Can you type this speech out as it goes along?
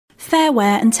Fair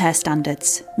wear and tear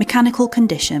standards, mechanical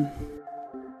condition.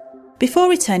 Before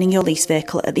returning your lease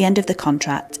vehicle at the end of the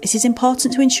contract, it is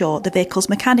important to ensure the vehicle's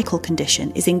mechanical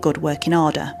condition is in good working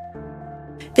order.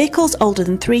 Vehicles older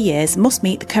than 3 years must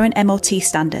meet the current MOT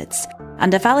standards,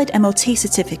 and a valid MOT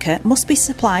certificate must be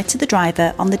supplied to the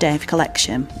driver on the day of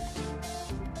collection.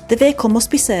 The vehicle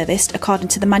must be serviced according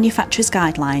to the manufacturer's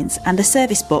guidelines, and the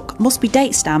service book must be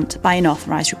date stamped by an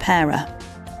authorised repairer.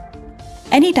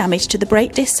 Any damage to the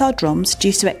brake discs or drums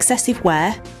due to excessive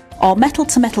wear or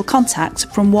metal-to-metal contact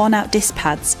from worn-out disc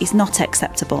pads is not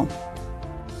acceptable.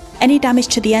 Any damage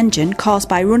to the engine caused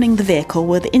by running the vehicle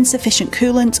with insufficient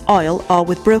coolant, oil or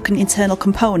with broken internal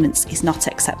components is not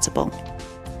acceptable.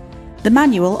 The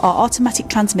manual or automatic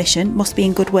transmission must be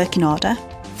in good working order.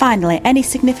 Finally, any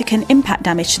significant impact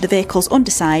damage to the vehicle's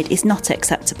underside is not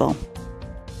acceptable.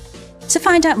 To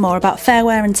find out more about fair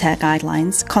wear and tear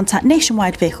guidelines, contact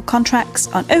Nationwide Vehicle Contracts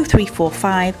on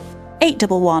 0345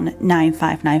 811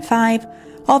 9595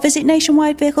 or visit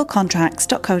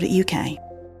nationwidevehiclecontracts.co.uk.